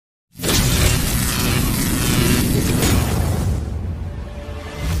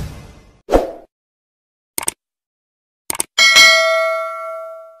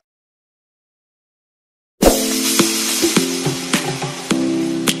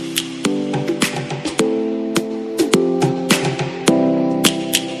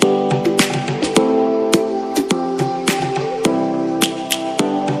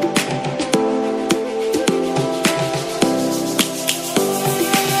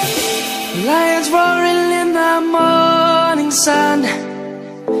Lions roaring in the morning sun,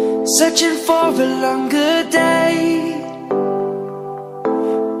 searching for a longer day.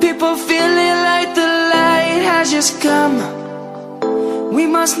 People feeling like the light has just come. We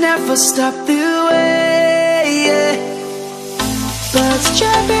must never stop the way. Birds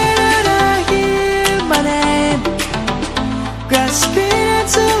chirping and I hear my name, grasping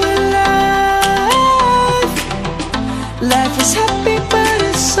into a life. Life is happy but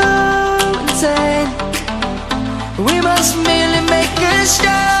it's so insane. We must merely make a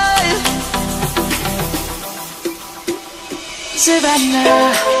start. Savannah,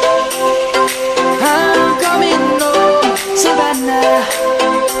 I'm coming home. Savannah,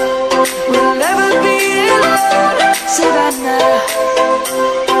 we'll never be alone. Savannah,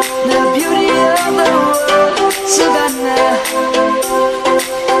 the beauty of the world. Savannah,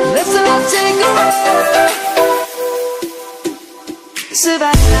 let's all take a walk.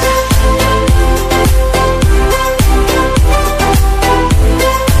 Savannah,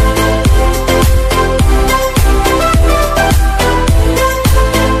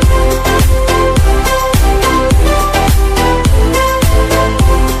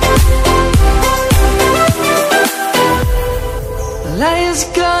 lion's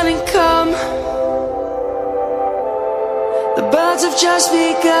gonna come. The birds have just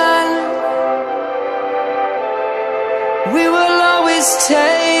begun. We will always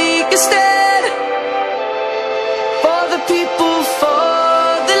take a stand for the people, for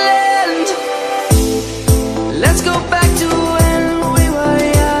the land. Let's go back to when we were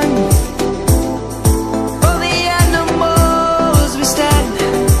young. For the animals we stand.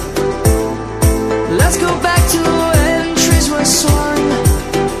 Let's go back to when trees were swung,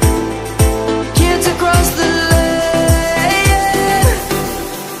 kids across the land.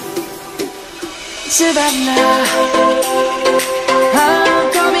 Savannah, I'm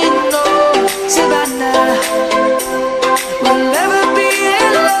coming home. Savannah, we'll never be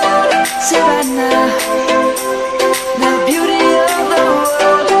alone. Savannah, the beauty of the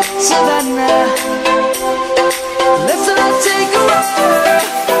world. Savannah, let's all take a walk.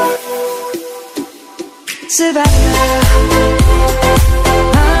 Savannah,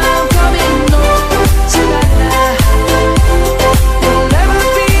 I'm coming home. Savannah, we'll never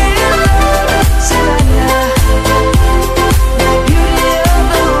be alone. Savannah, the beauty of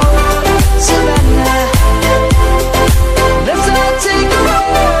the world. Savannah, let's all take a walk.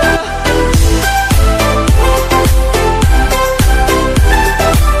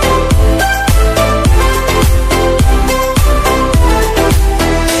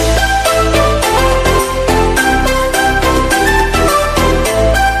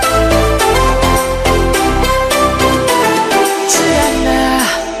 Savannah,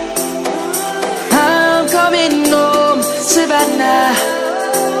 I'm coming home. Savannah,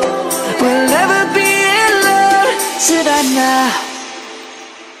 we'll never be alone. Savannah.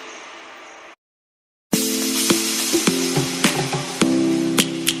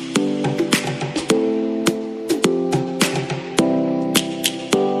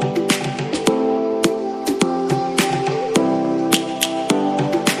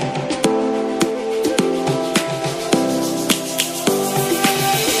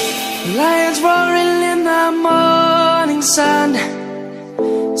 Lions roaring in the morning sun,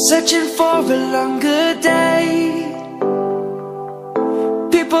 searching for a longer day.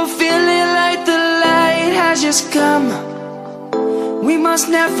 People feeling like the light has just come. We must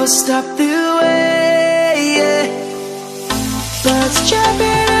never stop the way. Birds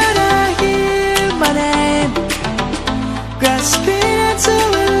chirping and I hear my name, grasping into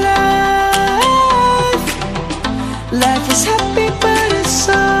a life. Life is happy but it's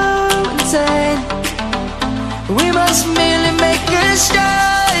so insane. We must merely make a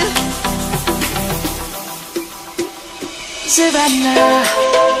start. Savannah,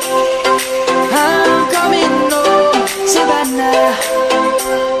 I'm coming home. Savannah,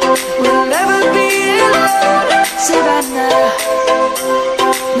 we'll never be alone. Savannah,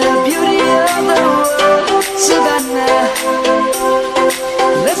 the beauty of the world. Savannah,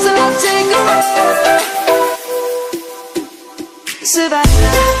 let's all take a walk.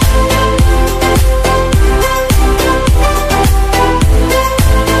 Savannah,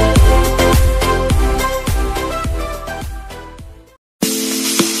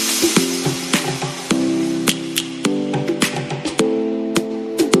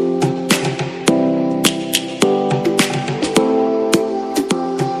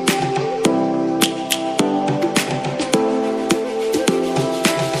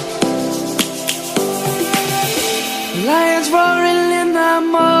 lions roaring in the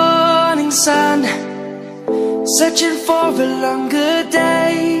morning sun, searching for a longer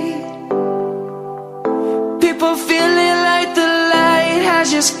day.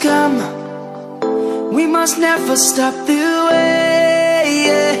 just come. We must never stop the way.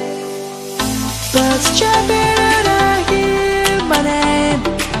 Birds jumping and I hear my name,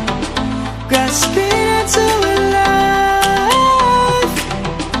 grasping into a life.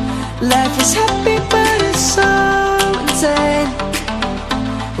 Life is happy but it's so insane.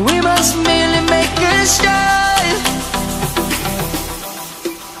 We must merely make a start.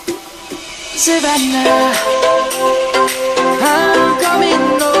 Savannah, I'm coming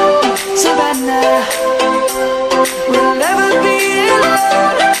home. Savannah, we'll never be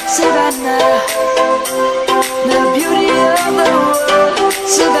alone. Savannah, the beauty of the world.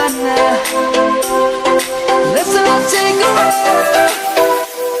 Savannah, let's all take a ride.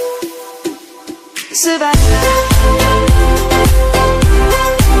 Savannah,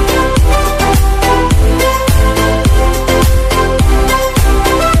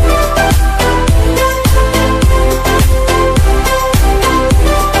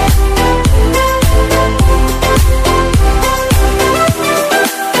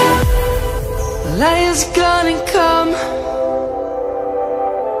 lion's gonna come.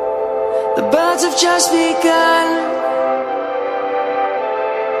 The birds have just begun.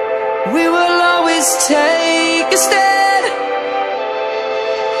 We will always take a stand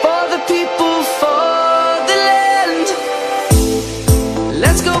for the people, for the land.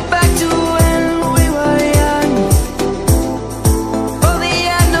 Let's go back to when we were young. For the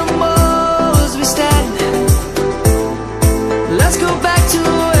animals we stand. Let's go back to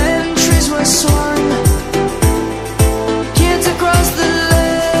when trees were swung, kids across the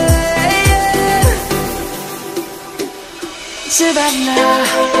land. Savannah,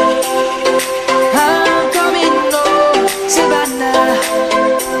 I'm coming home. Savannah,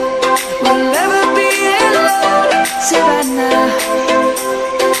 we'll never be alone. Savannah,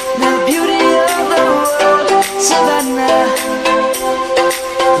 the beauty of the world. Savannah,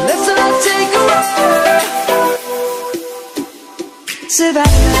 let's all take a ride.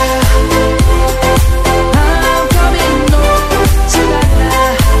 Savannah, I'm coming home. Savannah,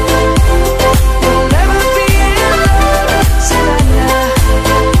 we'll never be alone. Savannah,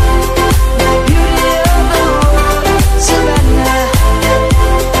 the beauty of the world. Savannah,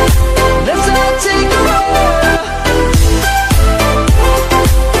 let's all take a ride.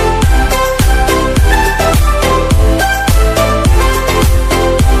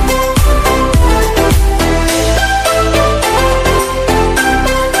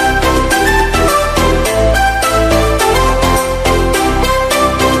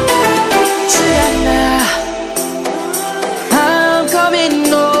 Savannah, I'm coming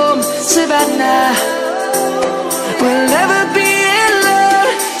home. Savannah, we'll never be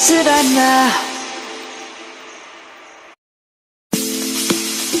alone. Savannah.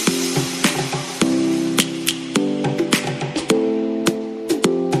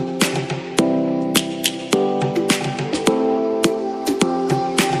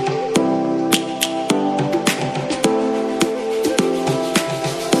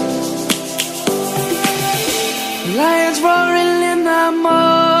 Lions roaring in the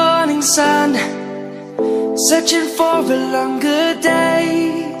morning sun, searching for a longer day.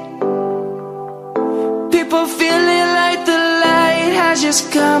 People feeling like the light has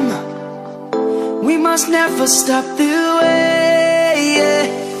just come. We must never stop the way.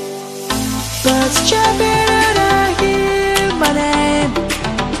 Birds jumping and I hear my name,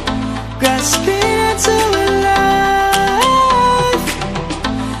 grasping into a life.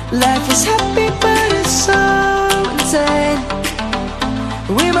 Life is happy but it's so insane.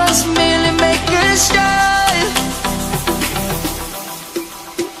 We must merely make a start.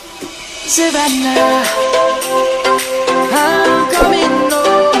 Savannah,